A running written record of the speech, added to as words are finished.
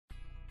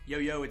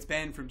Yo, it's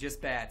Ben from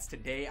Just Bats.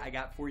 Today I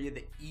got for you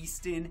the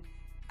Easton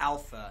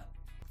Alpha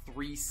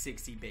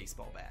 360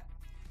 baseball bat.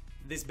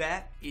 This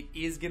bat, it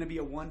is going to be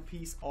a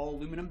one-piece all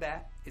aluminum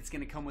bat. It's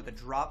going to come with a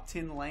drop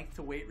tin length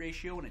to weight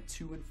ratio and a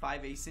 2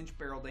 5/8 inch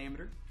barrel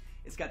diameter.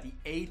 It's got the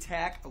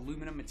ATAC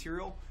aluminum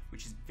material,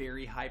 which is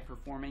very high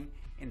performing,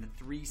 and the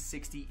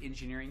 360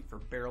 engineering for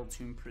barrel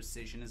tune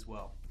precision as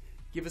well.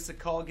 Give us a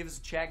call, give us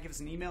a chat, give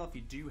us an email if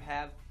you do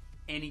have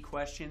any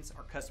questions.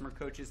 Our customer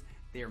coaches,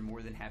 they are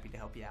more than happy to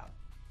help you out.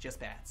 Just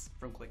Bats,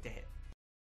 from click to hit.